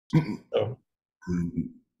So,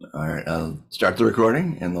 All right, I'll start the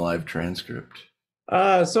recording and the live transcript.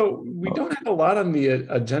 so we Oh, don't have a lot on the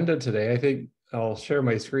agenda today. I think I'll share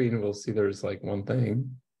my screen. We'll see there's like one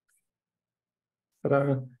thing.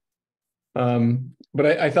 But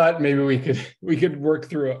I thought maybe we could work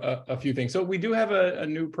through a few things. So we do have a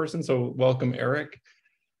new person. So welcome, Eric.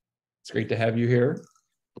 It's great to have you here.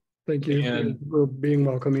 Thank you And for being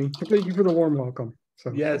welcoming. Thank you for the warm welcome.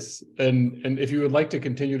 So yes, and if you would like to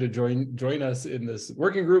continue to join us in this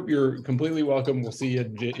working group, you're completely welcome. We'll see you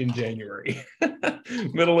in January,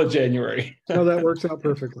 middle of January. no, that works out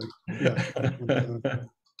perfectly. Yeah.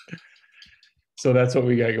 So that's what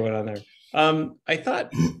we got going on there. I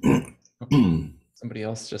thought somebody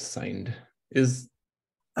else just signed.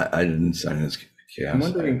 I didn't sign this I'm chaos.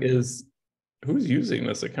 wondering is who's using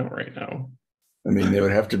this account right now? I mean, they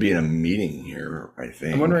would have to be in a meeting here, I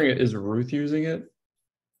think. I'm wondering, is Ruth using it?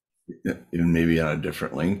 Even maybe on a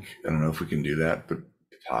different link. I don't know if we can do that, but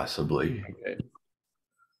possibly. Okay.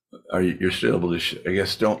 Are you? You're still able to? I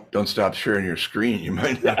guess don't stop sharing your screen. You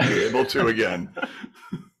might not be able to again.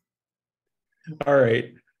 All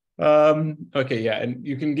right. Okay, yeah, and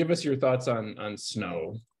you can give us your thoughts on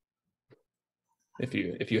snow if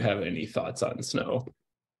you have any thoughts on snow.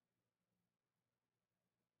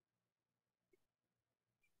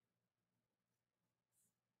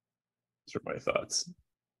 Those are my thoughts.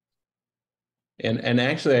 And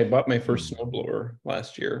actually, I bought my first snowblower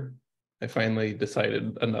last year. I finally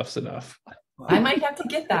decided enough's enough. I might have to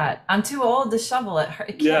get that. I'm too old to shovel it.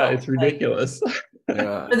 Yeah, it's ridiculous.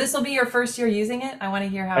 Yeah. So this will be your first year using it? I want to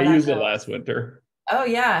hear how I that used it goes. last winter. Oh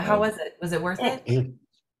yeah, how was it? Was it worth it?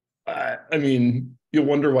 I mean, you'll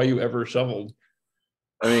wonder why you ever shoveled.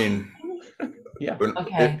 I mean, Yeah.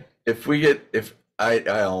 Okay. if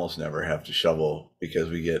I almost never have to shovel because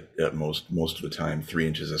we get at most of the time 3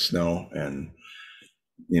 inches of snow, and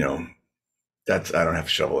that's I don't have to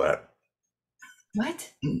shovel that.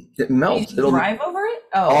 What? It melts. You It'll drive over it?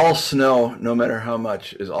 Oh, all snow, no matter how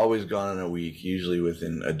much, is always gone in a week, usually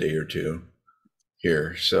within a day or two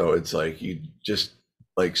here. So it's like you just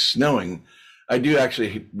like snowing. I do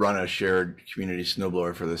actually run a shared community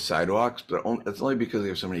snowblower for the sidewalks, but it's only because we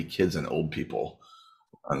have so many kids and old people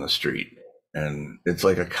on the street. And it's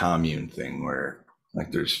like a commune thing where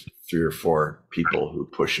like there's 3 or 4 people who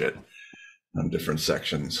push it on different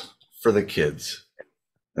sections for the kids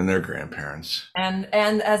and their grandparents. and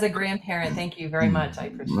as a grandparent, thank you very much. I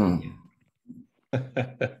appreciate you.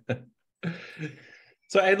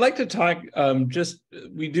 So I'd like to talk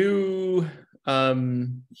we do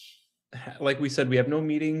like we said, we have no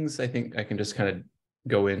meetings. I think I can just kind of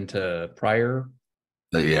go into prior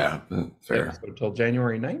Yeah, fair. until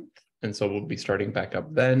January 9th. And so we'll be starting back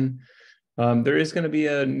up then. There is going to be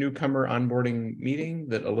a newcomer onboarding meeting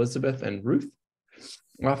that Elizabeth and Ruth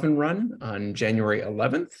often run on January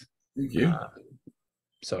 11th. Thank you.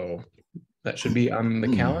 So that should be on the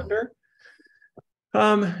calendar.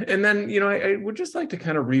 And then, I would just like to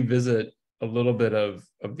kind of revisit a little bit of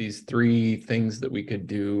these 3 things that we could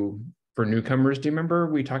do for newcomers. Do you remember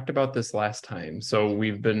we talked about this last time? So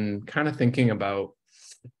we've been kind of thinking about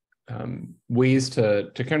ways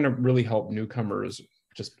to kind of really help newcomers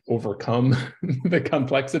just overcome the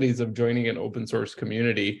complexities of joining an open source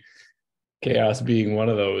community, CHAOSS being one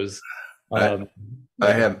of those. I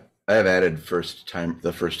have added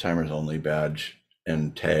the first timers only badge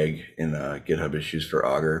and tag in GitHub issues for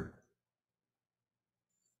Augur,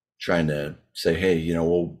 trying to say, hey,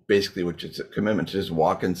 well, basically, which it's a commitment to just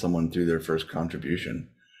walking someone through their first contribution,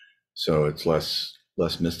 so it's less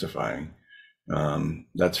mystifying.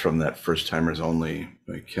 That's from that first timers only,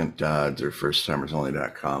 like Kent Dodds, or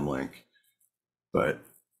firsttimersonly.com link. But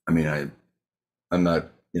I mean, I'm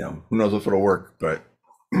not, who knows if it'll work, but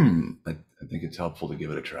I think it's helpful to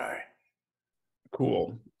give it a try.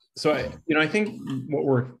 Cool. So I think what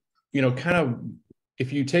we're, kind of,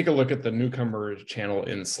 if you take a look at the newcomer channel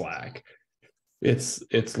in Slack,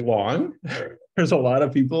 it's long. There's a lot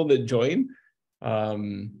of people that join.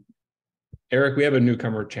 Eric, we have a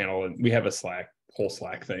newcomer channel and we have a whole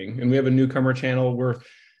Slack thing, and we have a newcomer channel where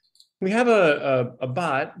we have a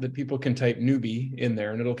bot that people can type newbie in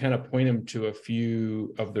there, and it'll kind of point them to a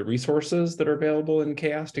few of the resources that are available in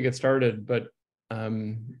CHAOSS to get started. But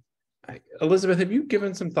Elizabeth, have you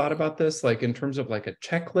given some thought about this, like in terms of like a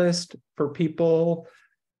checklist for people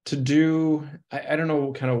to do? I don't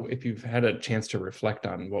know, kind of if you've had a chance to reflect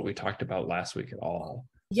on what we talked about last week at all.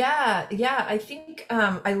 Yeah, I think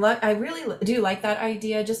I really do like that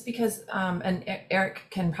idea, just because and Eric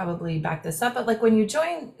can probably back this up, but like when you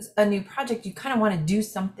join a new project, you kind of want to do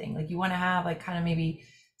something, like you want to have like kind of maybe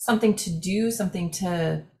something to do, something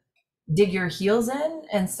to dig your heels in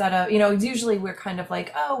instead of, usually we're kind of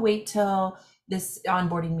like, oh, wait till this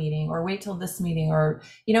onboarding meeting or wait till this meeting, or,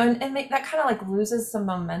 and that kind of like loses some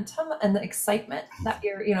momentum and the excitement that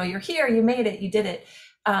you're here, you made it, you did it.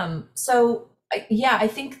 So yeah, I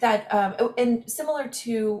think that, and similar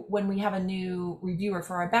to when we have a new reviewer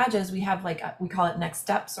for our badges, we have we call it next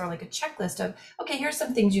steps, or like a checklist of, okay, here's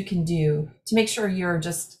some things you can do to make sure you're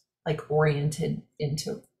just like oriented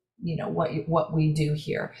into, what we do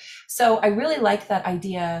here. So I really like that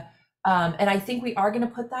idea. And I think we are going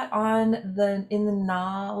to put that in the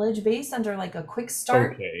knowledge base under like a quick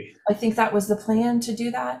start. Okay. I think that was the plan to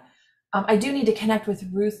do that. I do need to connect with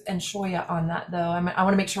Ruth and Shoya on that, though. I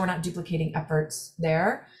want to make sure we're not duplicating efforts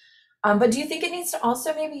there. But do you think it needs to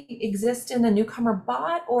also maybe exist in the newcomer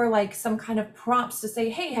bot, or like some kind of prompts to say,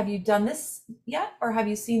 hey, have you done this yet? Or have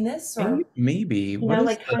you seen this? Or maybe what is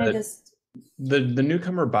like kind of just the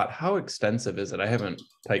newcomer bot? How extensive is it? I haven't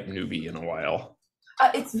typed newbie in a while.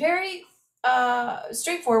 It's very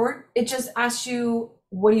straightforward. It just asks you,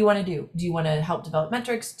 what do you want to do? Do you want to help develop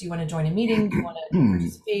metrics? Do you want to join a meeting? Do you want to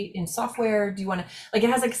participate in software? Do you want to, it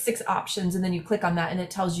has like 6 options, and then you click on that and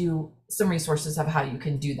it tells you some resources of how you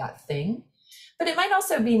can do that thing. But it might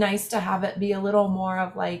also be nice to have it be a little more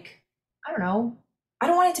of like, I don't know. I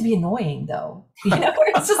don't want it to be annoying though. Where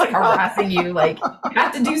it's just like harassing you, like you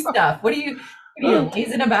have to do stuff. What are you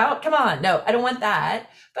lazing about? Come on. No, I don't want that.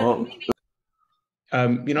 But maybe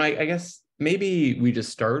I guess maybe we just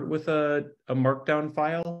start with a markdown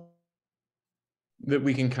file that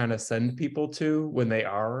we can kind of send people to when they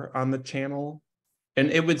are on the channel. And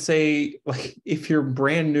it would say, like, if you're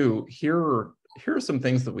brand new, here are some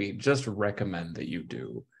things that we just recommend that you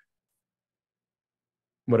do,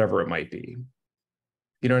 whatever it might be.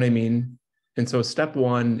 You know what I mean? And so step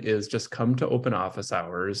 1 is just come to open office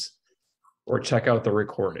hours or check out the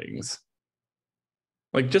recordings.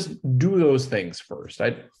 Like, just do those things first.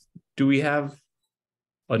 Do we have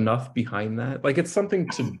enough behind that? Like, it's something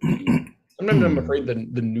to do. Sometimes I'm afraid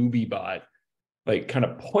the newbie bot like kind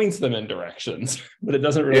of points them in directions, but it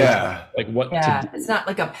doesn't really like what to do. It's not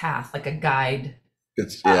like a path, like a guide.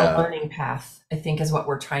 It's a learning path, I think, is what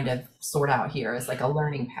we're trying to sort out here, is like a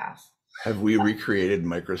learning path. Have we recreated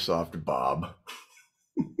Microsoft Bob?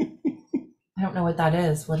 I don't know what that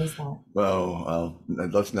is. What is that? Well,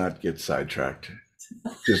 let's not get sidetracked.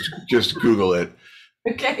 Just Google it.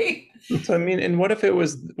 Okay. So I mean, and what if it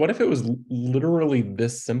was literally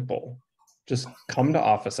this simple? Just come to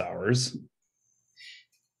office hours.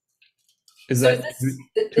 Is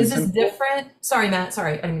this different? Sorry, Matt.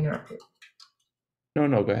 Sorry, I didn't interrupt you.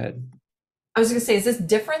 No, go ahead. I was gonna say, is this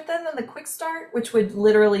different than the quick start, which would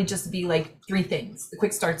literally just be like 3 things? The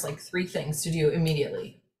quick start's like 3 things to do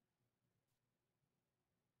immediately.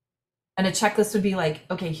 And a checklist would be like,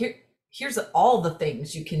 okay, here's all the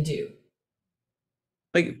things you can do.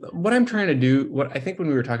 Like, what I'm trying to do, what I think when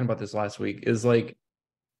we were talking about this last week, is like,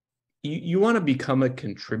 you want to become a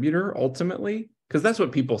contributor ultimately, because that's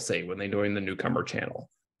what people say when they join the newcomer channel.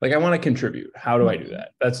 Like, I want to contribute. How do I do that?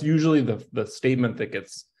 That's usually the statement that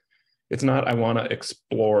gets, it's not, I want to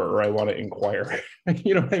explore or I want to inquire.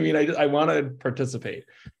 You know what I mean? I want to participate.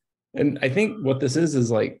 And I think what this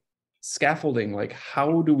is like scaffolding. Like,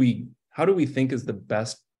 how do we think is the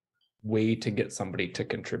best way to get somebody to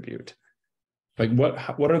contribute? Like,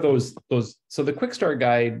 what are those? So the quick start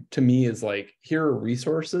guide to me is like, here are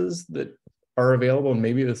resources that are available, and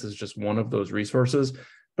maybe this is just one of those resources,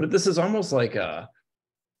 but this is almost like a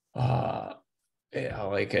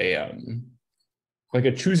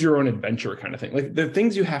choose your own adventure kind of thing. Like, the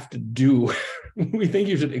things you have to do, we think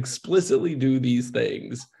you should explicitly do these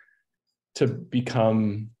things to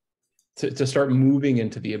become, to start moving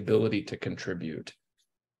into the ability to contribute.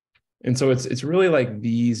 And so it's really like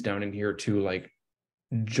these down in here too, like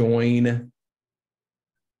join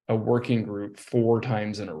a working group 4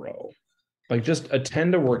 times in a row. Like, just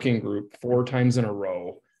attend a working group 4 times in a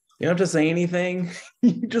row. You don't have to say anything.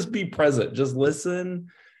 You just be present, just listen,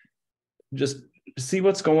 just see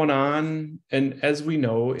what's going on. And as we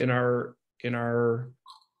know, in our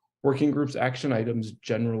working groups, action items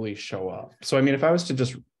generally show up. So I mean, if I was to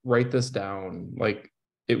just write this down, like,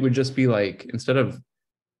 it would just be like, instead of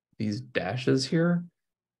these dashes here,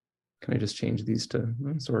 can I just change these to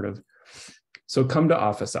sort of? So come to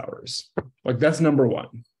office hours. Like, that's number 1.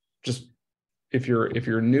 Just if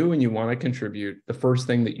you're new and you want to contribute, the first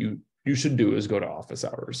thing that you should do is go to office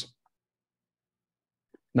hours.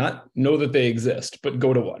 Not know that they exist, but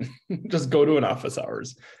go to one. Just go to an office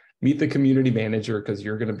hours. Meet the community manager, because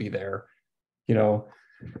you're going to be there. You know,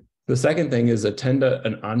 the second thing is attend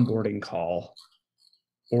an onboarding call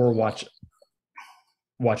or watch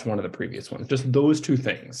one of the previous ones. Just those 2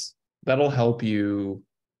 things. that'll help you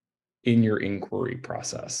in your inquiry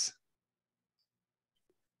process.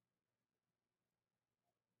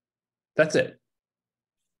 That's it.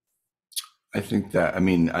 I think that, I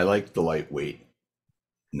mean, I like the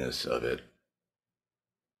lightweightness of it.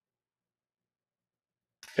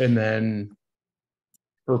 And then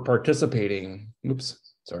for participating,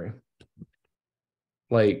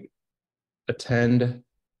 like attend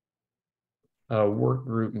a work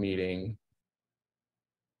group meeting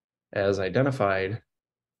as identified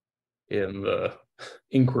in the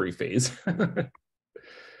inquiry phase.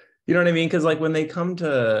 You know what I mean? Because like when they come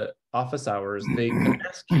to office hours, they can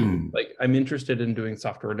ask you, like, I'm interested in doing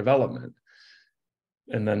software development.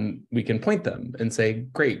 And then we can point them and say,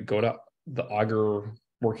 great, go to the Augur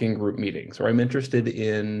working group meetings, or I'm interested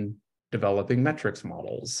in developing metrics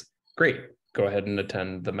models. Great, go ahead and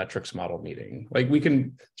attend the metrics model meeting. Like we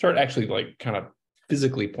can start actually like kind of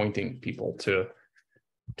physically pointing people to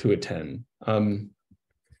attend. And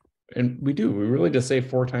we really just say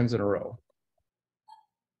 4 times in a row.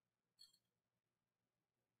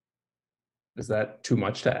 Is that too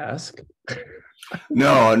much to ask?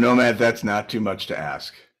 No, Matt, that's not too much to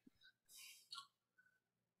ask.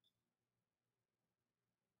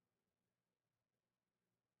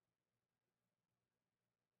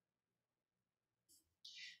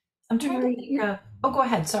 I'm trying to think of, oh, go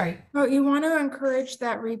ahead, sorry. Well, you want to encourage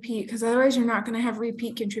that repeat, because otherwise you're not going to have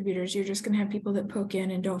repeat contributors. You're just going to have people that poke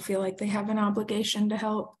in and don't feel like they have an obligation to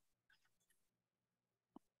help.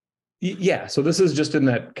 Yeah, so this is just in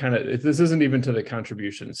that kind of, this isn't even to the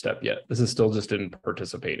contribution step yet. This is still just in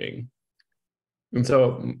participating. And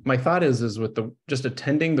so my thought is with just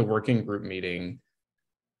attending the working group meeting,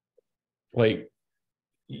 like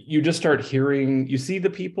you just start hearing, you see the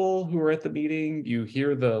people who are at the meeting, you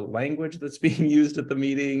hear the language that's being used at the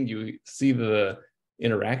meeting, you see the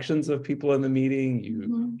interactions of people in the meeting,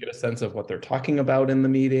 you get a sense of what they're talking about in the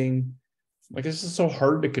meeting. Like it's just so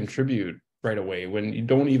hard to contribute right away when you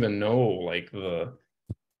don't even know like the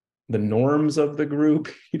norms of the group.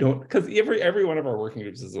 You don't, because every one of our working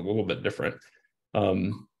groups is a little bit different.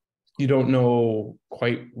 You don't know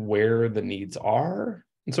quite where the needs are.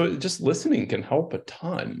 And so just listening can help a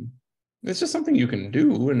ton. It's just something you can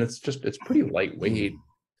do, and it's pretty lightweight.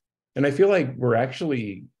 And I feel like we're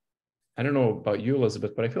actually, I don't know about you,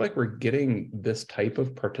 Elizabeth, but I feel like we're getting this type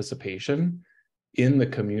of participation in the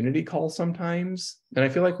community call sometimes. And I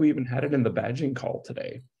feel like we even had it in the badging call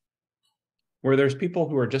today, where there's people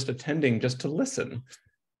who are just attending just to listen.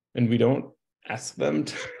 And we don't ask them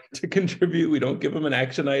to contribute. We don't give them an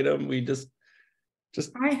action item. We just.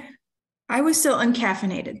 I was still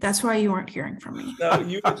uncaffeinated. That's why you weren't hearing from me. No,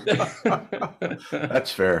 you.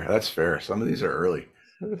 That's fair. That's fair. Some of these are early.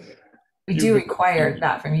 We do require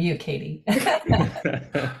that from you, Katie.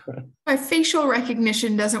 My facial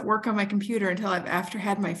recognition doesn't work on my computer until I've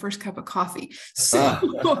had my first cup of coffee. So.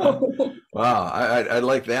 Wow, I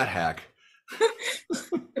like that hack.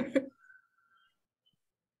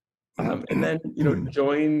 And then,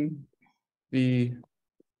 join the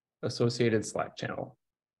associated Slack channel.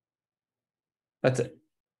 That's it.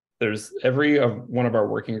 There's every one of our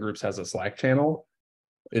working groups has a Slack channel.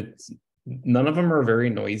 None of them are very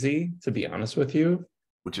noisy, to be honest with you.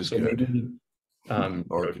 Which is good.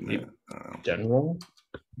 Maybe, general.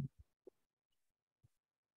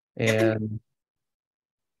 And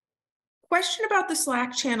question about the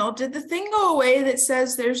Slack channel. Did the thing go away that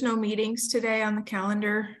says there's no meetings today on the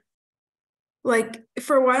calendar? Like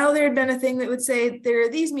for a while there had been a thing that would say there are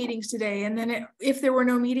these meetings today, and then if there were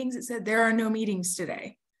no meetings, it said there are no meetings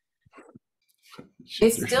today.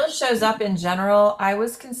 It still shows up in general. I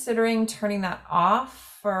was considering turning that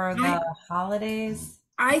off for the holidays.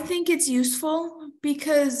 I think it's useful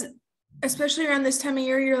because especially around this time of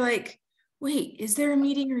year, you're like, wait, is there a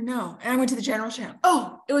meeting or no? And I went to the general channel.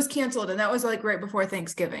 Oh, it was canceled. And that was like right before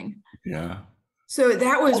Thanksgiving. Yeah. So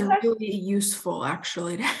that was really useful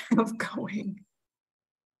actually to have going.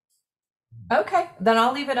 Okay, then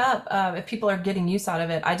I'll leave it up if people are getting use out of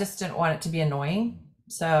it. I just didn't want it to be annoying.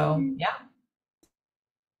 So yeah.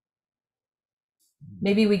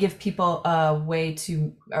 Maybe we give people a way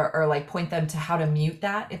to, or like point them to how to mute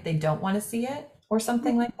that if they don't want to see it or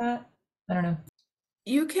something like that. I don't know.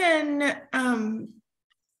 You can,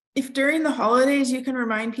 if during the holidays, you can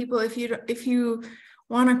remind people if you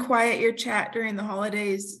want to quiet your chat during the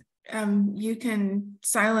holidays, you can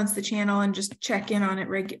silence the channel and just check in on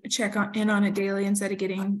it daily instead of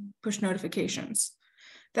getting push notifications.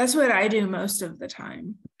 That's what I do most of the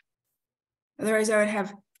time. Otherwise, I would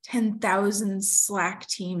have 10,000 Slack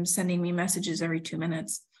teams sending me messages every 2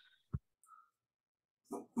 minutes.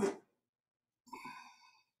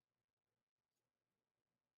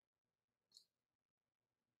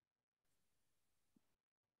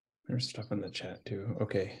 There's stuff in the chat too.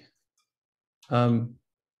 Okay.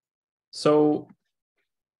 So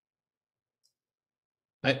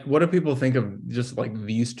what do people think of just like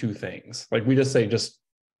these two things? Like we just say, just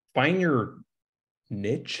find your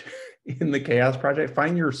niche in the CHAOSS project,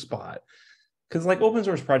 find your spot. Because like open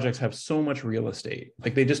source projects have so much real estate,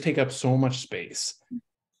 like they just take up so much space.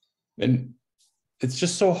 And it's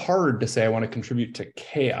just so hard to say, I want to contribute to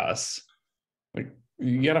CHAOSS. Like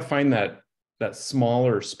you got to find that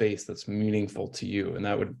smaller space that's meaningful to you. And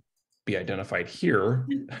that would be identified here,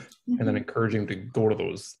 and then encouraging to go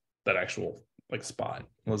to that actual like spot.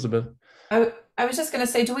 Elizabeth? I was just going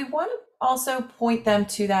to say, do we want to also point them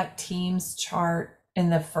to that Teams chart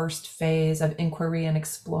in the first phase of inquiry and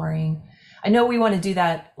exploring? I know we want to do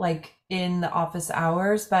that like in the office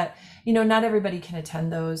hours, but not everybody can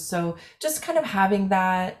attend those. So just kind of having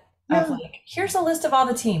that of like, here's a list of all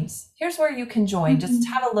the teams. Here's where you can join. Just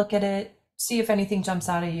have a look at it, see if anything jumps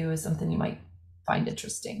out at you as something you might find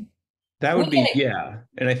interesting. That would be, yeah.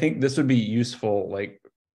 And I think this would be useful, like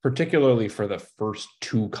particularly for the first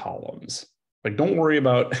two columns. Like, don't worry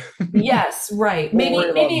about. Yes, right. Maybe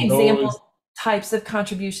example types of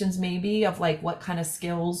contributions, maybe of like what kind of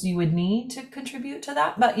skills you would need to contribute to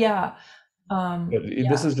that. But yeah.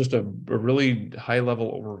 This is just a really high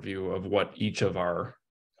level overview of what each of our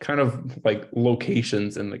kind of like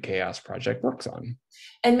locations in the CHAOSS project works on.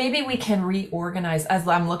 And maybe we can reorganize, as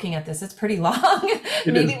I'm looking at this, it's pretty long.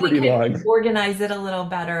 Maybe we can organize it a little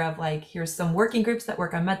better of like, here's some working groups that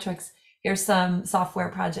work on metrics. Here's some software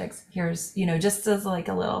projects. Here's, just as like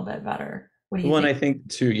a little bit better. What do you think? And I think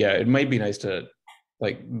too, yeah, it might be nice to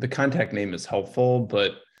like the contact name is helpful,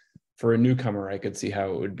 but for a newcomer, I could see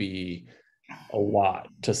how it would be a lot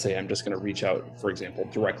to say, I'm just going to reach out, for example,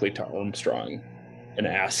 directly to Armstrong and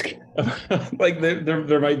ask. Like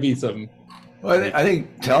there might be some. Well, I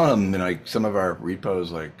think telling them, like some of our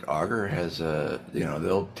repos, like Augur has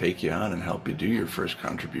they'll take you on and help you do your first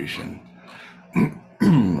contribution.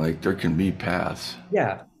 Like there can be paths.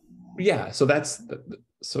 Yeah.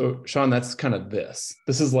 So Sean, that's kind of this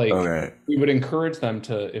is like, we would encourage them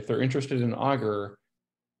to, if they're interested in Augur,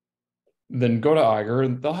 then go to Augur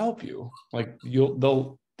and they'll help you. Like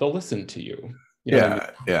they'll listen to you.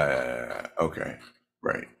 Yeah. Okay.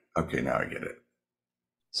 Right. Okay. Now I get it.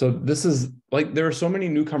 So this is like, there are so many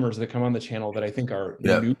newcomers that come on the channel that I think are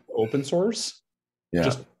new to open source. Yeah.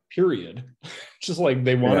 Just period. Just like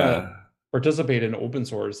they want to participate in open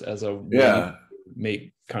source as a way to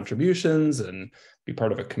make contributions and be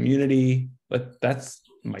part of a community. But that's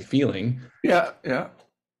my feeling. Yeah.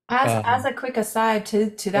 As a quick aside to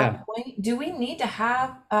that point, do we need to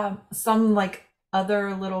have some like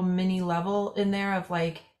other little mini level in there of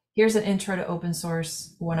like, here's an intro to open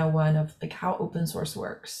source 101 of like how open source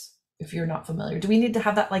works, if you're not familiar? Do we need to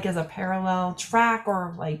have that like as a parallel track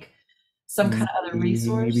or like some kind of other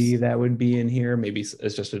resource? Maybe that would be in here. Maybe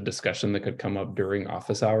it's just a discussion that could come up during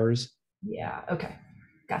office hours. Yeah, okay,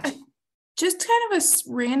 gotcha. Just kind of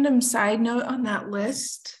a random side note on that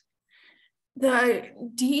list. The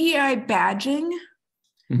DEI badging.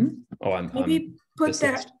 Maybe put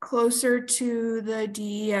that closer to the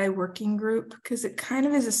DEI working group because it kind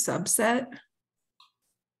of is a subset.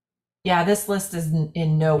 Yeah, this list is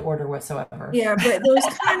in no order whatsoever. Yeah, but those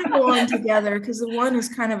kind of go on together because the one is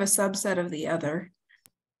kind of a subset of the other.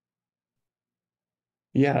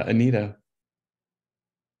 Yeah, Anita.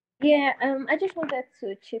 Yeah, I just wanted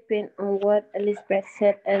to chip in on what Elizabeth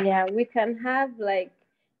said earlier. We can have like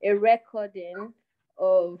a recording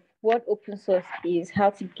of what open source is,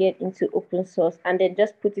 how to get into open source, and then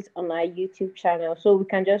just put it on our YouTube channel so we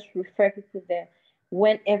can just refer people there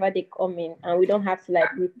whenever they come in, and we don't have to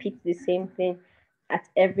like repeat the same thing at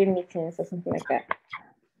every meeting or something like that.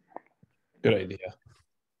 Good idea.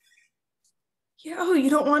 Yeah,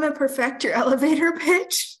 you don't want to perfect your elevator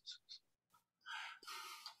pitch?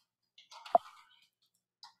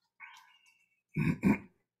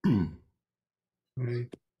 Right.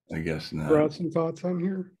 I guess not. Throw out some thoughts on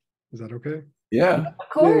here. Is that okay? Yeah. Of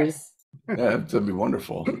course. Yeah, that'd be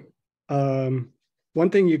wonderful. One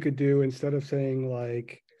thing you could do instead of saying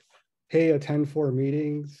like, hey, attend 4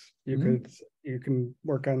 meetings, you can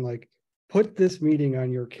work on like, put this meeting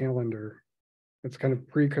on your calendar. It's kind of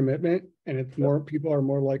pre-commitment, and it's more people are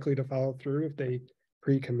more likely to follow through if they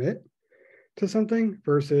pre-commit to something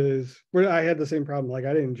versus where I had the same problem. Like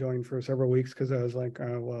I didn't join for several weeks because I was like,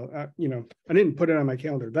 I didn't put it on my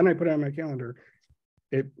calendar. Then I put it on my calendar.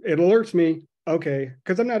 It alerts me, okay,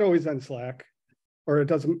 because I'm not always on Slack, or it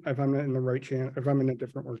doesn't if I'm not in the right channel, if I'm in a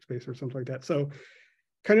different workspace or something like that. So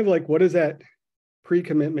kind of like, what is that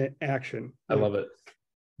pre-commitment action? I love it.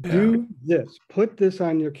 Do this, put this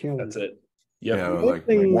on your calendar. That's it. Yep. Yeah, The like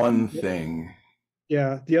thing- one thing.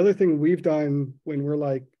 Yeah, the other thing we've done when we're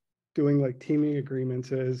like doing like teaming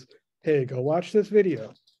agreements is, hey, go watch this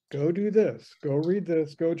video, go do this, go read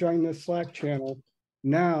this, go join this Slack channel.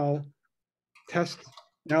 Now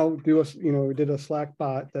do we did a Slack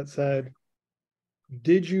bot that said,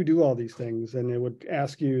 did you do all these things? And it would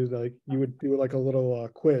ask you, like, you would do like a little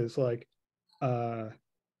quiz, like,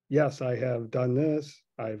 yes, I have done this,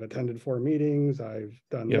 I've attended 4 meetings, I've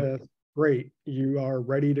done Yep. this. Great, you are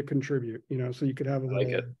ready to contribute, so you could have a I like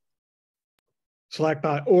little it. Slack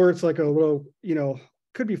bot, or it's like a little,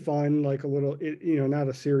 could be fun, like a little, not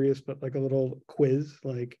a serious, but like a little quiz,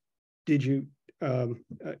 like, did you,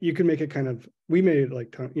 you can make it kind of, we made it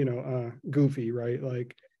like, goofy, right?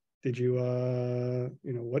 Like, did you,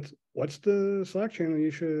 what's the Slack channel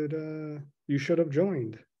you should have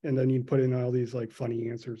joined? And then you put in all these like funny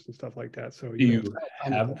answers and stuff like that. So Do you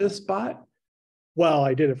have this bot? Well,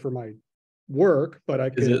 I did it for my work, but I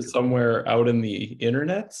Is could, it somewhere out in the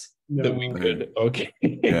internets that we no, could? Okay.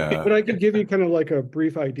 Yeah. but I could give you kind of like a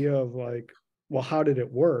brief idea of like, well, how did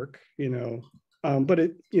it work? But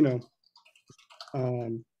it,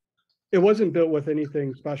 it wasn't built with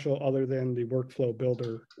anything special other than the workflow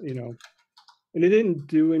builder, and it didn't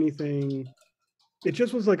do anything. It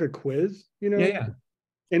just was like a quiz, Yeah.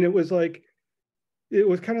 and it was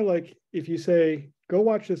kind of like if you say, go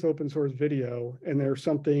watch this open source video and there's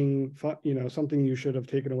something fun, something you should have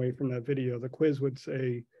taken away from that video, the quiz would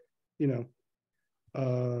say,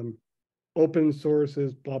 open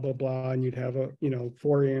sources, blah, blah, blah. And you'd have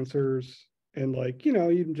 4 answers, and like, you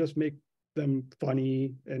can just make them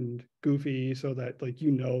funny and goofy so that like,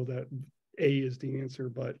 that A is the answer,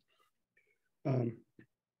 but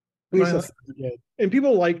at least that's what we did. And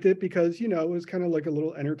people liked it because, it was kind of like a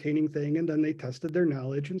little entertaining thing. And then they tested their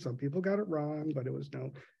knowledge, and some people got it wrong, but it was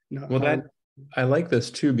not. Well, I like this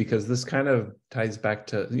too, because this kind of ties back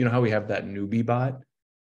to, how we have that newbie bot.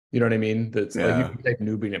 You know what I mean? That's like, you can type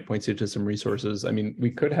newbie and it points you to some resources. I mean,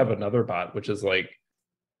 we could have another bot, which is like,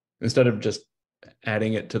 instead of just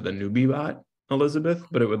adding it to the newbie bot, Elizabeth,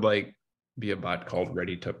 but it would like be a bot called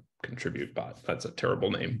Ready to Contribute bot. That's a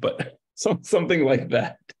terrible name, but something like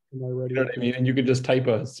that. You know what I mean? And you could just type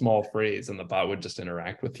a small phrase and the bot would just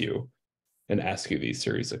interact with you and ask you these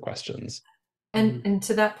series of questions. And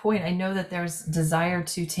to that point, I know that there's desire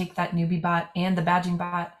to take that newbie bot and the badging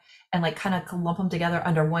bot and like kind of lump them together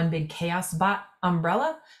under one big CHAOSS bot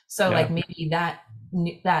umbrella. So like maybe that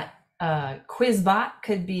quiz bot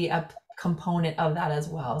could be a component of that as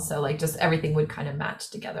well. So like just everything would kind of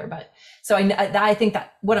match together. But so I think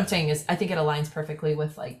that what I'm saying is I think it aligns perfectly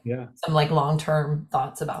with like some like long-term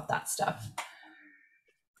thoughts about that stuff.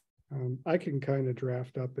 I can kind of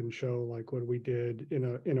draft up and show like what we did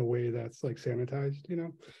in a way that's like sanitized,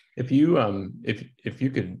 If you if you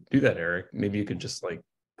could do that, Eric, maybe you could just like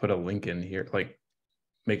put a link in here, like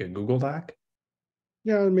make a Google Doc.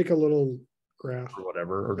 Yeah, make a little graph or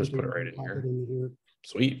whatever, or just put it right in here.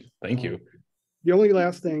 Sweet, thank you. The only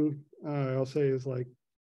last thing I'll say is like,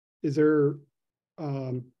 is there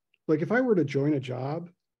like if I were to join a job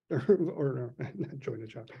or not join a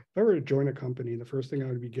job, if I were to join a company, the first thing I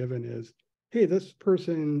would be given is, hey, this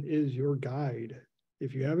person is your guide.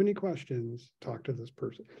 If you have any questions, talk to this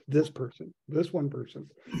one person.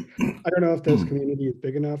 I don't know if this community is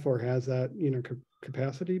big enough or has that,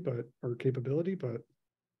 capacity, or capability, but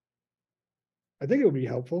I think it would be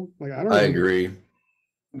helpful. Like, I don't know. I agree.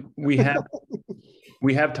 We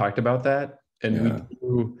have talked about that, and we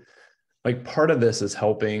do, like, part of this is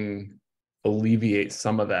helping alleviate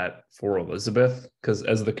some of that for Elizabeth, because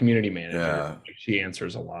as the community manager, she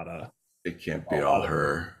answers a lot of. It can't be all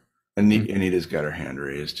her. Anita's got her hand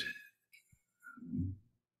raised.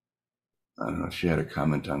 I don't know if she had a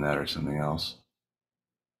comment on that or something else.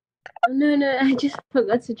 No, I just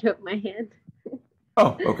forgot to drop my hand.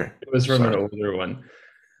 Oh, okay. It was from an older one.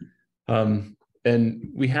 And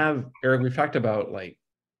we have, Eric, we've talked about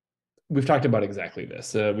exactly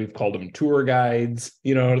this. We've called them tour guides,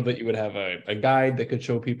 that you would have a guide that could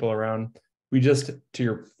show people around. We just, to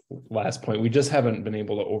your last point, we just haven't been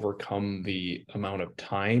able to overcome the amount of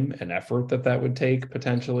time and effort that would take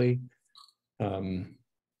potentially. It's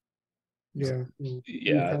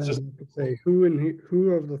just say who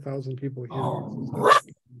of the 1,000 people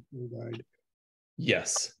here guide.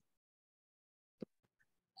 Yes.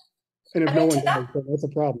 And if no one does, then that's a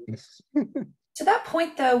problem. To that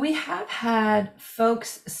point, though, we have had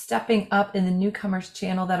folks stepping up in the newcomers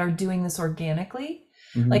channel that are doing this organically.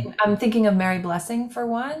 Mm-hmm. Like I'm thinking of Mary Blessing for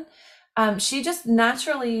one. She just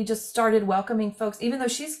naturally just started welcoming folks, even though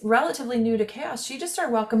she's relatively new to CHAOSS. She just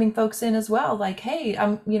started welcoming folks in as well. Like, hey,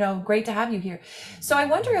 great to have you here. So I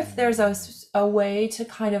wonder if there's a way to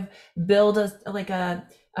kind of build a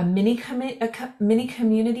mini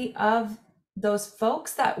community of those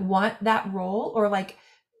folks that want that role, or like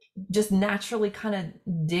just naturally kind of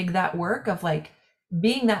dig that work of like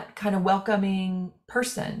being that kind of welcoming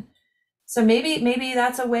person. So maybe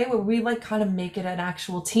that's a way where we like kind of make it an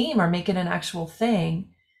actual team or make it an actual thing.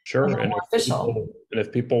 Sure. A little more official.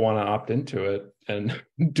 If people want to opt into it and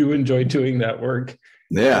do enjoy doing that work.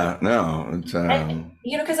 Yeah, no, it's And,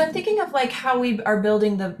 because I'm thinking of like how we are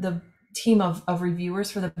building the team of reviewers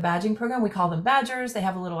for the badging program. We call them badgers. They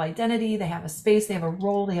have a little identity, they have a space, they have a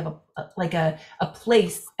role, they have a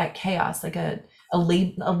place at CHAOSS, like a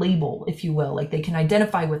label, if you will, like they can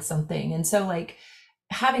identify with something. And so like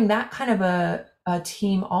having that kind of a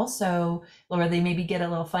team also, or they maybe get a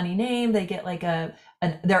little funny name, they get like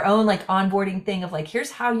their own like onboarding thing of like,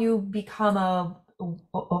 here's how you become a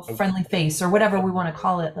friendly face, or whatever we want to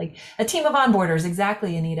call it, like a team of onboarders.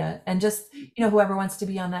 Exactly, Anita. And just, whoever wants to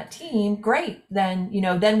be on that team, great. Then,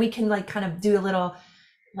 then we can like kind of do a little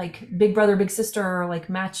like big brother, big sister, or like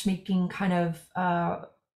matchmaking kind of,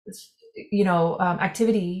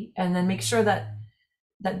 activity, and then make sure that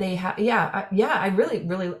they have, I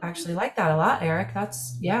really actually like that a lot, Eric.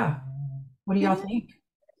 That's, what do y'all think?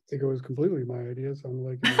 I think it was completely my idea, so I'm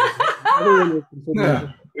like,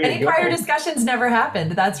 yeah. Any prior discussions never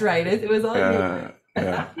happened. That's right. It was all Yeah.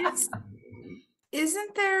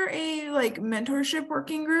 Isn't there a like mentorship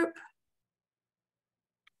working group?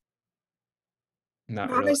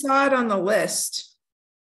 Not I really. saw it on the list.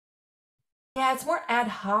 Yeah, it's more ad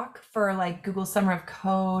hoc for like Google Summer of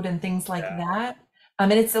Code and things like that.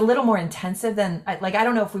 And it's a little more intensive than, like, I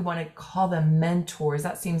don't know if we want to call them mentors.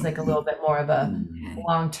 That seems like a little bit more of a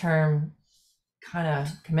long-term kind of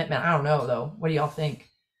commitment. I don't know though. What do y'all think?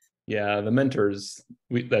 Yeah, the mentors,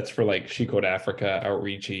 that's for like She Code Africa,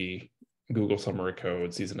 Outreachy, Google Summer of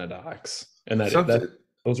Code, Season of Docs. And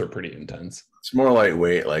those are pretty intense. It's more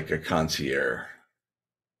lightweight, like a concierge.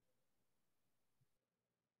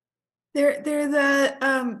 They're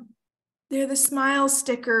the smile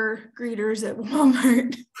sticker greeters at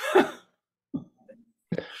Walmart.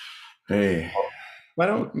 Hey, why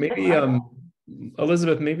don't maybe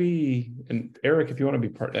Elizabeth, maybe, and Eric, if you want to be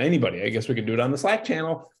part, anybody, I guess we could do it on the Slack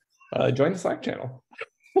channel. Join the Slack channel.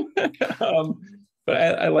 But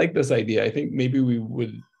I like this idea. I think maybe we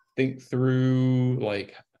would think through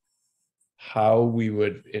like how we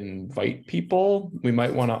would invite people. We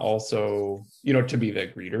might want to also, to be the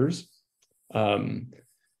greeters.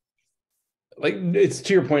 Like, it's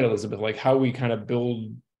to your point, Elizabeth, like how we kind of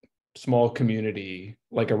build small community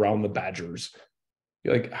like around the badgers,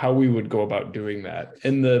 like how we would go about doing that.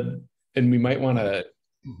 And we might want to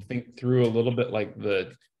think through a little bit like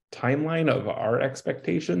the timeline of our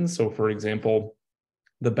expectations. So for example,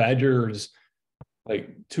 the badgers like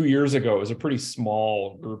 2 years ago was a pretty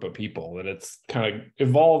small group of people, and it's kind of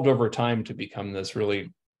evolved over time to become this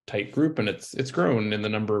really tight group, and it's grown in the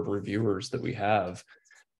number of reviewers that we have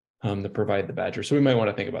that provide the badger. So we might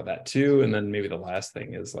want to think about that too. And then maybe the last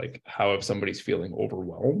thing is like, how if somebody's feeling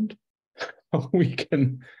overwhelmed, we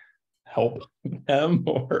can help them,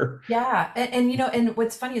 or and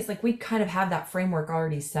what's funny is like we kind of have that framework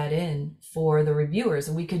already set in for the reviewers,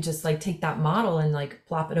 and we could just like take that model and like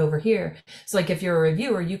plop it over here. So like if you're a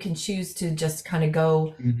reviewer, you can choose to just kind of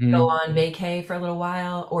go on vacay for a little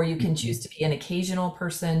while, or you can choose to be an occasional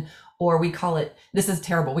person, or we call it, this is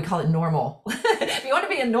terrible, we call it normal. If you want to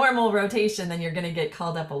be a normal rotation, then you're going to get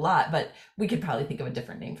called up a lot, but we could probably think of a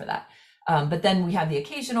different name for that. But then we have the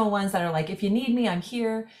occasional ones that are like, if you need me, I'm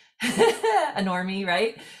here. A normie,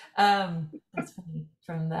 right? That's funny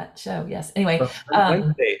from that show. Yes. Anyway,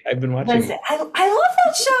 Wednesday, I've been watching. Wednesday. I love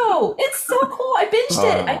that show. It's so cool. I binged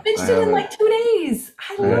it. I binged it in like 2 days.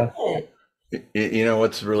 I love it. You know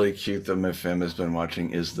what's really cute that my fam has been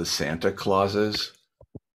watching is the Santa Clauses.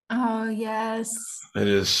 Oh yes. It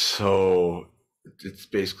is so. It's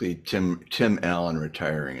basically Tim Allen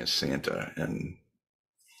retiring as Santa, and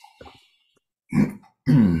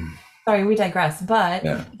sorry, we digress, but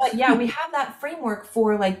yeah, we have that framework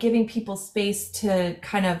for like giving people space to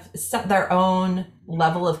kind of set their own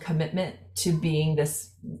level of commitment to being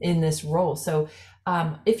in this role. So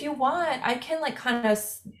if you want, I can like kind of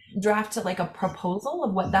draft like a proposal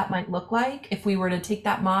of what that might look like if we were to take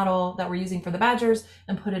that model that we're using for the badgers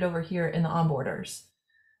and put it over here in the onboarders.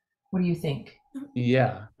 What do you think?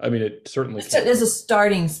 Yeah, I mean, it certainly is a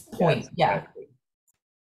starting point. Yeah. Exactly.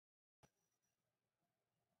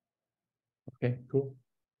 Okay, cool.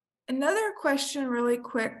 Another question really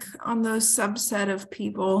quick on those subset of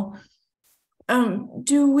people.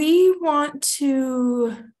 Do we want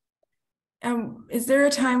to, is there a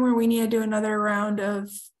time where we need to do another round of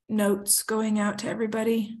notes going out to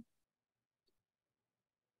everybody?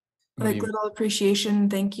 Like little appreciation,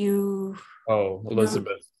 thank you. Oh,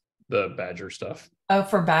 Elizabeth, the Badger stuff. Oh,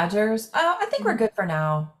 for Badgers? Oh, I think we're good for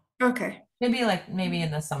now. Okay. Maybe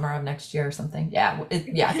in the summer of next year or something. Yeah, I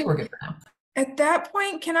think we're good for now. At that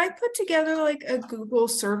point, can I put together like a Google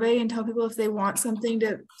survey and tell people if they want something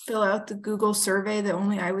to fill out the Google survey that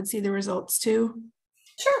only I would see the results to?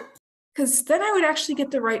 Sure. Because then I would actually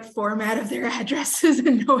get the right format of their addresses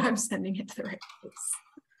and know I'm sending it to the right place.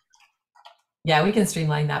 Yeah, we can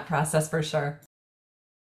streamline that process for sure.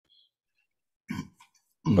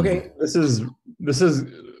 Okay, this is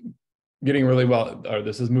getting really well, or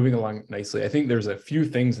this is moving along nicely. I think there's a few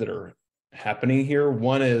things that are happening here.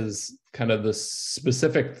 One is kind of the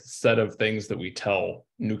specific set of things that we tell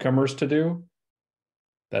newcomers to do.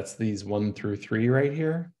 That's these 1 through 3 right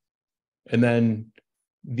here. And then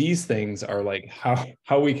these things are like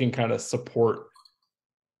how we can kind of support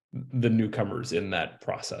the newcomers in that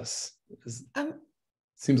process.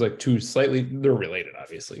 Seems like they're related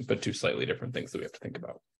obviously, but two slightly different things that we have to think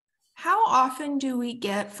about. How often do we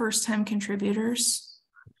get first-time contributors?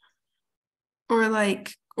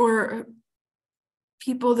 Or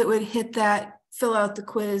people that would hit that fill out the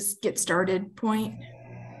quiz, get started point?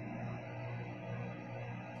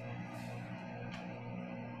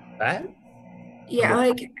 That? Yeah,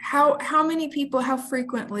 like how many people, how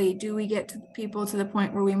frequently do we get to people to the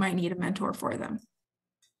point where we might need a mentor for them?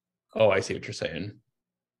 Oh, I see what you're saying.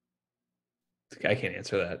 I can't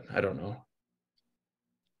answer that. I don't know.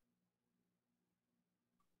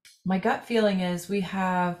 My gut feeling is we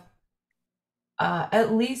have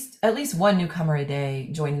at least one newcomer a day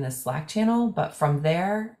joining the Slack channel, but from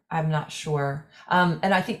there, I'm not sure.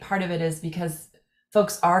 And I think part of it is because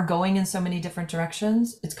folks are going in so many different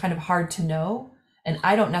directions. It's kind of hard to know. And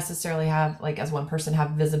I don't necessarily have, like, as one person,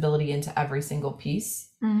 have visibility into every single piece.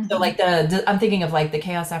 Mm-hmm. So like I'm thinking of like the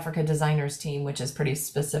CHAOSS Africa designers team, which is pretty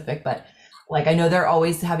specific, but like, I know they're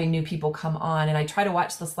always having new people come on, and I try to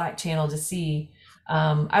watch the Slack channel to see,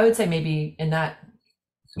 I would say maybe in that,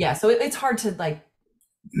 yeah. So it's hard to like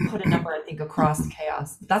put a number, I think, across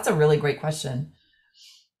CHAOSS. That's a really great question.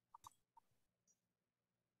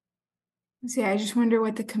 See, I just wonder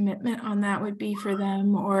what the commitment on that would be for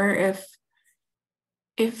them, or if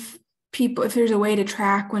there's a way to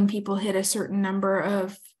track when people hit a certain number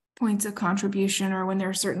of points of contribution, or when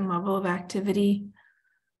there's a certain level of activity.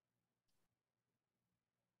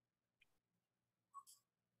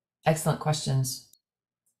 Excellent questions.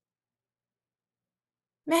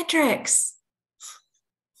 Metrics.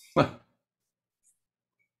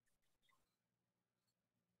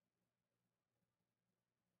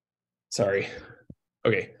 Sorry.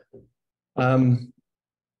 Okay.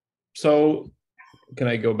 So can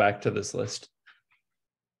I go back to this list?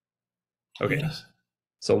 Okay. Yes.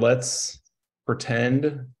 So let's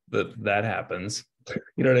pretend that happens.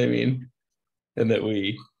 You know what I mean? And that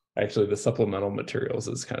the supplemental materials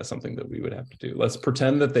is kind of something that we would have to do. Let's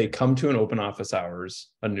pretend that they come to an open office hours,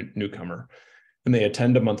 a newcomer, and they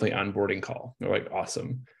attend a monthly onboarding call. They're like,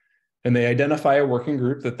 awesome. And they identify a working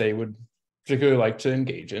group that they would particularly like to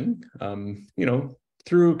engage in,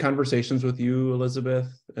 through conversations with you,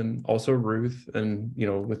 Elizabeth, and also Ruth, and,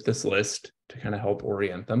 with this list to kind of help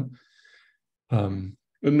orient them.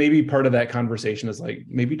 Maybe part of that conversation is like,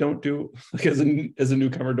 maybe don't do, like, as a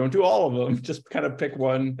newcomer, don't do all of them. Just kind of pick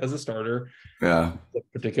one as a starter. Yeah. Of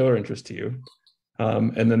particular interest to you.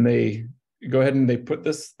 And then they go ahead and they put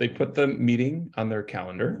the meeting on their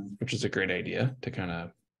calendar, which is a great idea to kind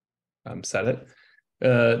of set it.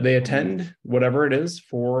 They attend whatever it is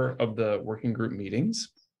 4 of the working group meetings.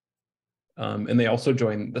 And they also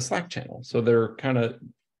join the Slack channel. So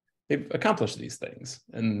they've accomplished these things,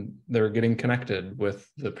 and they're getting connected with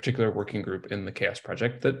the particular working group in the CHAOSS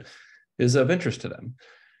project that is of interest to them.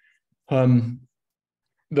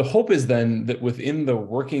 The hope is then that within the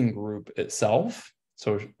working group itself,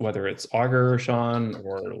 so whether it's Augur, Sean,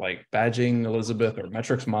 or like badging, Elizabeth, or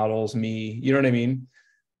metrics models, me, you know what I mean?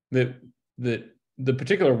 That the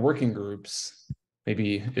particular working groups,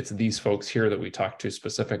 maybe it's these folks here that we talk to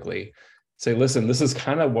specifically, say, listen, this is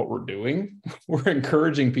kind of what we're doing. We're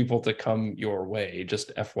encouraging people to come your way,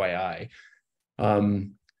 just FYI.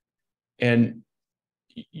 And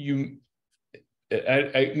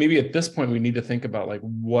maybe at this point, we need to think about, like,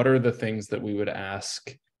 what are the things that we would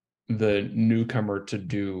ask the newcomer to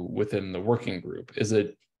do within the working group? Is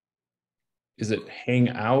it hang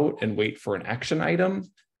out and wait for an action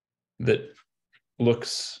item that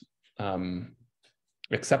looks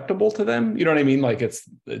acceptable to them. You know what I mean? Like it's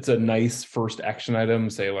a nice first action item,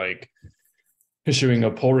 say like issuing a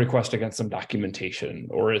pull request against some documentation,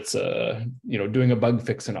 or it's doing a bug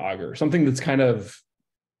fix in Augur, something that's kind of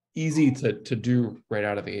easy to do right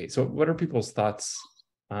out of the gate. So what are people's thoughts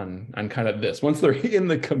on kind of this? Once they're in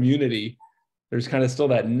the community, there's kind of still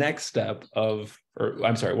that next step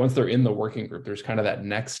once they're in the working group, there's kind of that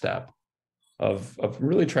next step of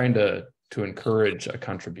really trying to encourage a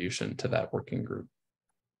contribution to that working group.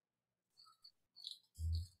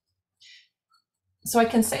 So I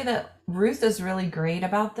can say that Ruth is really great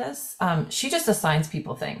about this. She just assigns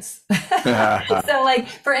people things. So like,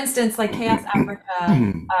 for instance, like CHAOSS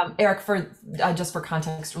Africa, Eric, just for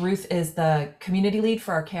context, Ruth is the community lead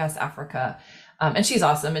for our CHAOSS Africa. And she's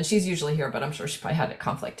awesome, and she's usually here, but I'm sure she probably had a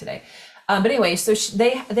conflict today. But anyway, so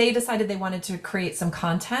they decided they wanted to create some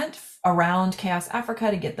content around CHAOSS Africa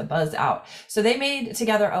to get the buzz out. So they made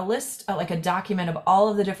together a list, like a document of all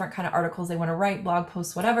of the different kind of articles they want to write, blog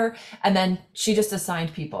posts, whatever. And then she just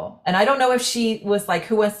assigned people. And I don't know if she was like,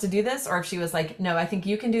 who wants to do this? Or if she was like, no, I think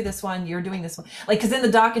you can do this one. You're doing this one. Like, because in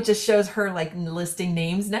the doc, it just shows her like listing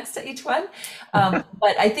names next to each one.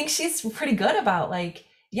 But I think she's pretty good about like,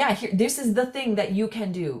 yeah, this is the thing that you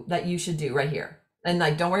can do, that you should do right here. And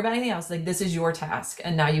like, don't worry about anything else. Like, this is your task.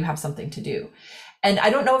 And now you have something to do. And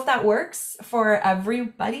I don't know if that works for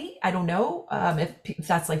everybody. I don't know if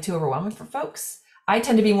that's like too overwhelming for folks. I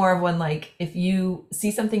tend to be more of one, like, if you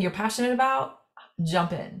see something you're passionate about,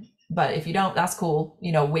 jump in. But if you don't, that's cool.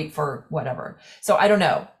 Wait for whatever. So I don't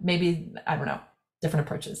know. Maybe, I don't know, different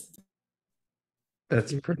approaches.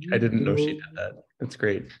 That's pretty, I didn't know she did that. That's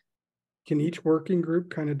great. Can each working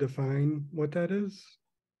group kind of define what that is?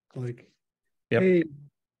 Like, yep. Hey,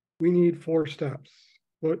 we need 4 steps.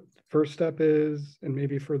 What first step is, and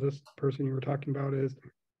maybe for this person you were talking about, is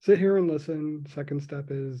sit here and listen. Second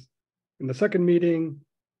step is, in the second meeting,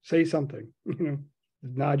 say something,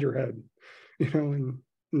 nod your head, and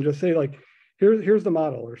just say like, here's the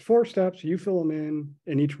model. There's 4 steps, you fill them in,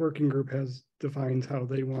 and each working group defines how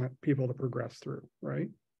they want people to progress through, right?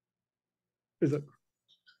 Is it?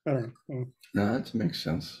 I don't know. No, that makes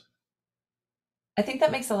sense. I think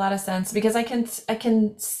that makes a lot of sense, because I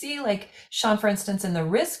can see, like, Sean, for instance, in the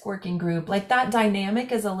risk working group, like that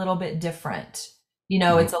dynamic is a little bit different.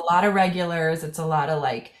 It's a lot of regulars, it's a lot of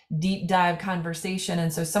like deep dive conversation.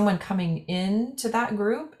 And so someone coming into that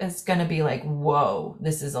group is going to be like, whoa,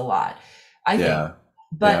 this is a lot, I think.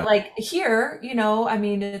 But like here, I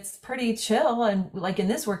mean, it's pretty chill. And like in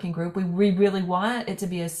this working group, we really want it to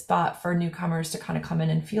be a spot for newcomers to kind of come in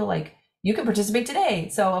and feel like you can participate today.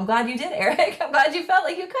 So I'm glad you did, Eric. I'm glad you felt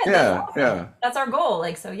like you could. Yeah, awesome. yeah. That's our goal.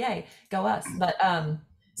 Like, so yay, go us. But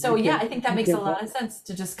so yeah, I think that makes a lot of sense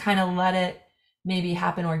to just kind of let it maybe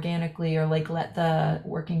happen organically, or like let the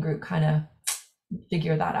working group kind of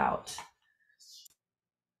figure that out.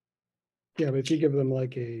 Yeah, but if you give them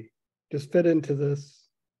like just fit into this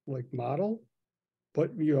like model, but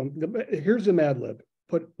here's the Mad Lib.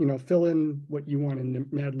 Fill in what you want in the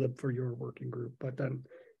Mad Lib for your working group. But then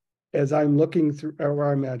as I'm looking through, or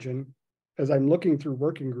I imagine, as I'm looking through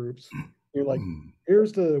working groups, you're like,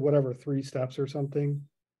 here's the whatever 3 steps or something.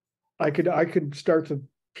 I could start to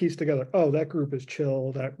piece together, oh, that group is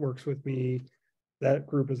chill, that works with me, that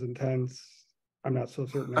group is intense, I'm not so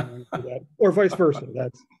certain I want to do that, or vice versa.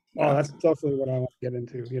 That's definitely what I want to get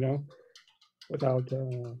into, without I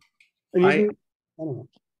don't know.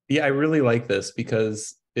 Yeah, I really like this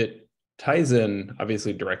because it ties in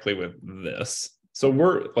obviously directly with this. So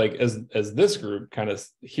we're like, as this group kind of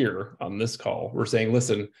here on this call, we're saying,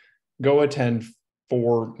 listen, go attend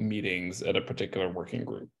 4 meetings at a particular working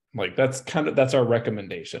group. Like that's our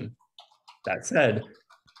recommendation. That said,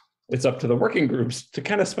 it's up to the working groups to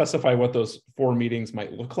kind of specify what those 4 meetings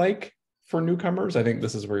might look like for newcomers. I think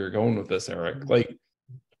this is where you're going with this, Eric. Like,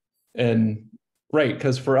 and right,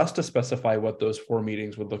 because for us to specify what those 4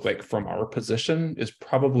 meetings would look like from our position is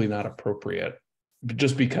probably not appropriate,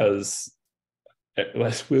 just because,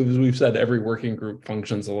 as we've said, every working group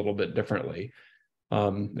functions a little bit differently.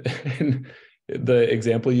 And the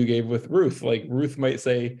example you gave with Ruth, like Ruth might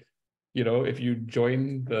say, if you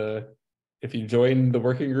join the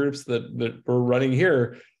working groups that we're running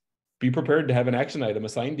here, be prepared to have an action item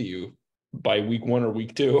assigned to you by week 1 or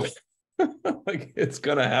week 2. Like, it's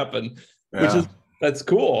gonna happen, that's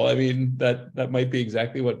cool. I mean, that might be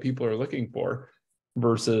exactly what people are looking for,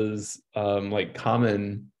 versus like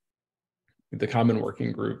the common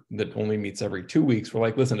working group that only meets every 2 weeks. We're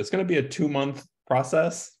like, listen, it's going to be a 2-month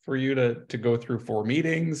process for you to go through 4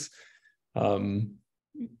 meetings.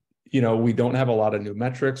 you know, we don't have a lot of new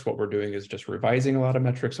metrics. What we're doing is just revising a lot of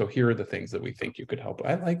metrics. So here are the things that we think you could help.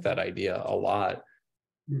 I like that idea a lot.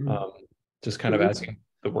 Just kind of asking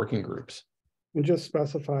the working groups. And just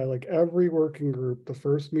specify, like, every working group, the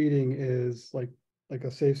first meeting is like a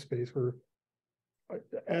safe space where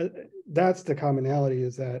that's the commonality,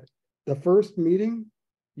 is that the first meeting,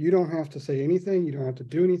 you don't have to say anything, you don't have to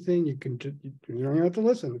do anything, you don't even have to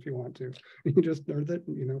listen if you want to. You just know that,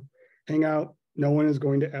 you know, hang out. No one is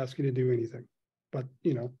going to ask you to do anything. But,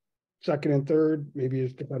 you know, second and third, maybe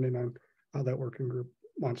it's depending on how that working group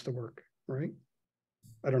wants to work, right?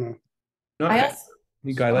 I don't know. No,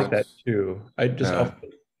 I like that too.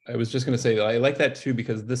 I was just going to say, I like that too,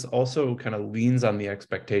 because this also kind of leans on the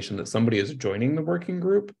expectation that somebody is joining the working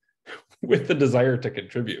group with the desire to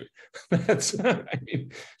contribute. That's, I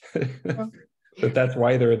mean, that's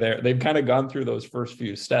why they're there. They've kind of gone through those first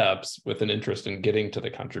few steps with an interest in getting to the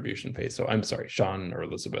contribution phase. So I'm sorry, Sean or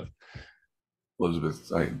Elizabeth.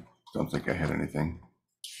 Elizabeth, I don't think I had anything.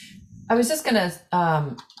 I was just going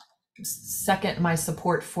to second my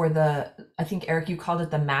support for I think Eric, you called it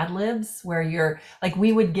the Mad Libs, where you're like,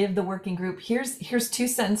 we would give the working group, here's 2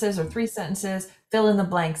 sentences or 3 sentences, fill in the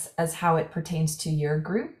blanks as how it pertains to your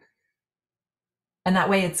group. And that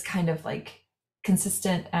way it's kind of like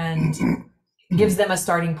consistent and gives them a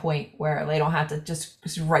starting point where they don't have to just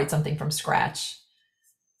write something from scratch.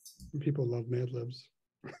 People love Mad Libs.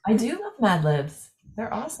 I do love Mad Libs.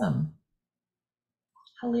 They're awesome.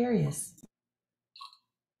 Hilarious.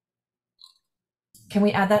 Can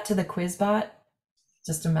we add that to the quiz bot?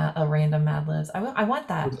 Just a random Mad Libs. I want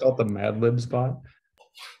that. It's called the Mad Libs bot.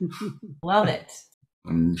 Love it.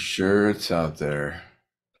 I'm sure it's out there.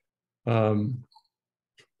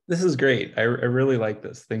 This is great. I really like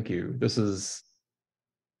this. Thank you. This is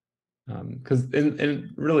because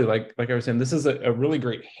and really, like I was saying, this is a really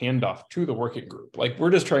great handoff to the working group. Like,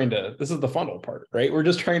 we're just trying to, this is the funnel part, right? We're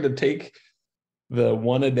just trying to take the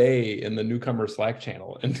one a day in the newcomer Slack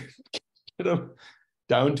channel and get them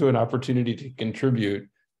down to an opportunity to contribute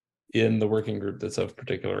in the working group that's of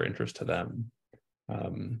particular interest to them.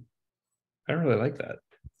 I really like that.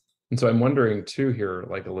 And so I'm wondering too here,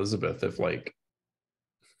 like Elizabeth, if like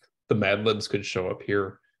the Mad Libs could show up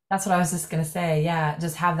here. That's what I was just going to say. Yeah,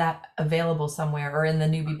 just have that available somewhere or in the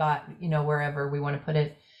newbie bot, you know, wherever we want to put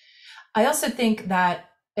it. I also think that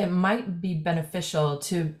it might be beneficial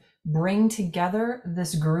to bring together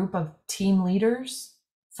this group of team leaders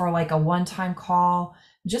for like a one-time call,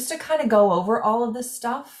 just to kind of go over all of this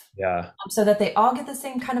stuff. Yeah. So that they all get the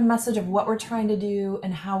same kind of message of what we're trying to do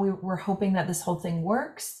and how we're hoping that this whole thing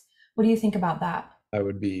works. What do you think about that? That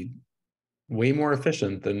would be way more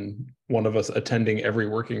efficient than one of us attending every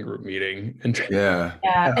working group meeting. And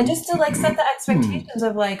and just to like set the expectations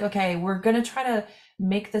of like, okay, we're going to try to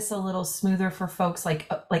make this a little smoother for folks, like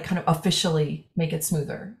kind of officially make it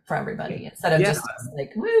smoother for everybody instead of just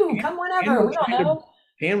like, woo, come whenever, we don't know.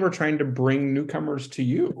 And we're trying to bring newcomers to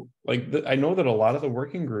you. Like, I know that a lot of the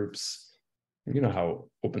working groups, you know how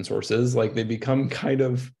open source is, like they become kind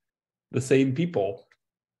of the same people,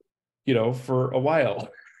 you know, for a while.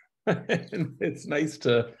 And it's nice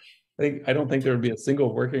to I don't think there would be a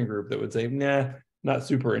single working group that would say, nah, not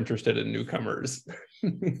super interested in newcomers.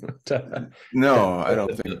 No, I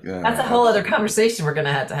don't think that's a whole other conversation we're going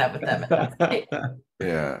to have with them.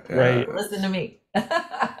 Yeah. Right. Listen to me.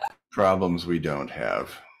 Problems we don't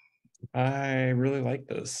have. I really like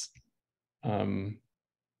this. I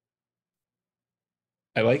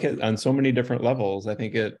like it on so many different levels. I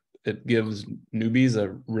think it gives newbies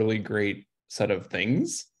a really great set of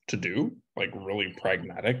things to do, like really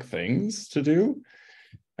pragmatic things to do.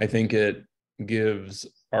 I think it gives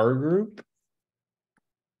our group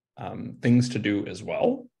things to do as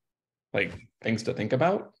well, like things to think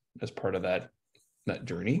about as part of that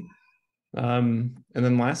journey. And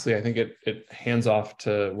then lastly, I think it hands off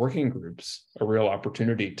to working groups a real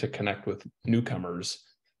opportunity to connect with newcomers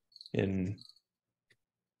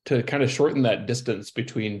to kind of shorten that distance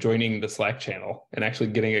between joining the Slack channel and actually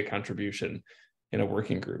getting a contribution in a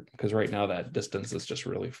working group, because right now that distance is just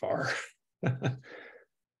really far.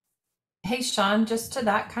 Hey, Sean, just to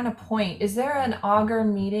that kind of point, is there an Augur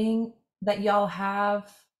meeting that y'all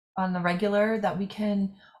have on the regular that we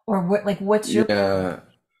can, or what's your? Yeah.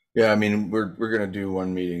 I mean, we're gonna do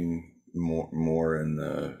one meeting more in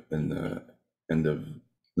the end of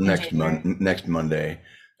next Monday,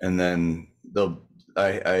 and then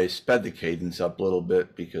I sped the cadence up a little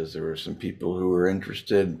bit because there were some people who were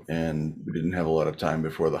interested and we didn't have a lot of time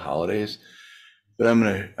before the holidays. But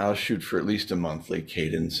I'll shoot for at least a monthly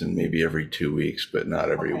cadence and maybe every 2 weeks, but not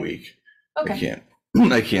every week. Okay.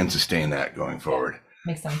 I can't sustain that going forward.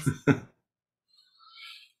 Makes sense.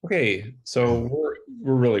 Okay, so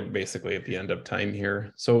we're really basically at the end of time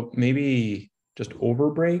here. So maybe just over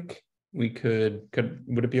break, we would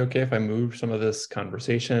it be okay if I move some of this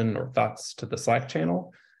conversation or thoughts to the Slack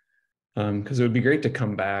channel? Because it would be great to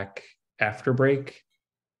come back after break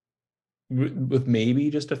with maybe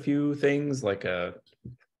just a few things, like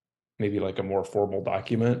maybe like a more formal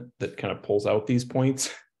document that kind of pulls out these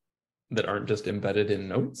points that aren't just embedded in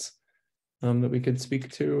notes. That we could speak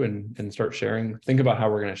to and start sharing. Think about how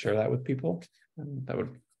we're going to share that with people. That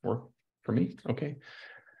would work for me. Okay,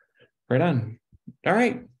 right on. All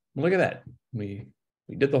right, look at that. We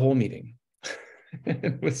did the whole meeting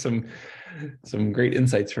with some great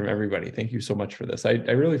insights from everybody. Thank you so much for this. I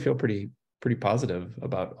really feel pretty positive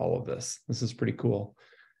about all of this. This is pretty cool.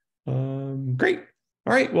 Great.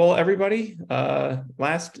 All right. Well, everybody,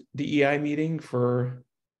 last DEI meeting for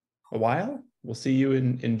a while. We'll see you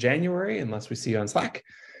in January, unless we see you on Slack.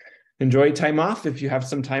 Enjoy time off if you have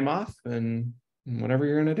some time off, and whatever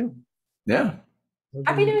you're going to do. Yeah.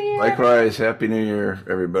 Happy New Year. Likewise. Happy New Year,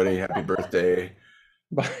 everybody. Happy birthday.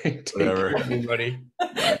 Bye. Take Whatever. care, everybody.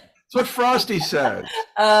 That's what Frosty says.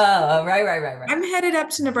 Oh, right. I'm headed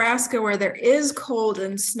up to Nebraska where there is cold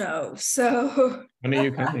and snow. So When are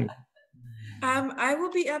you coming? I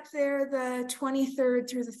will be up there the 23rd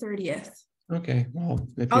through the 30th. Okay. Well,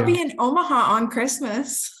 I'll be in Omaha on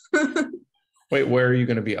Christmas. Wait, where are you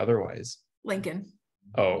going to be otherwise? Lincoln.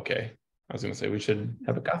 Oh, okay. I was going to say we should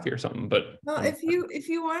have a coffee or something, but Well, if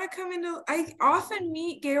you want to come into, I often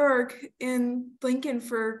meet Georg in Lincoln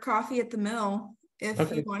for coffee at the mill.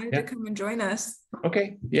 If you wanted to come and join us.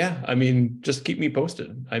 Okay. Yeah. I mean, just keep me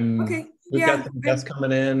posted. We've got some guests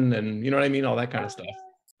coming in, and you know what I mean? All that kind of stuff.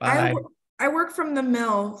 Bye. I work from the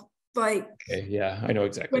mill, like, okay, yeah, I know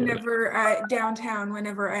exactly. Whenever downtown,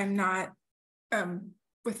 whenever I'm not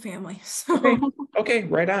with family. So okay,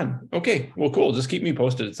 right on. Okay, well, cool. Just keep me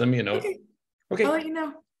posted. Send me a note. Okay. I'll let you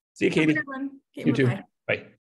know. See you, Katie. Have a good one. You too. Bye. Bye.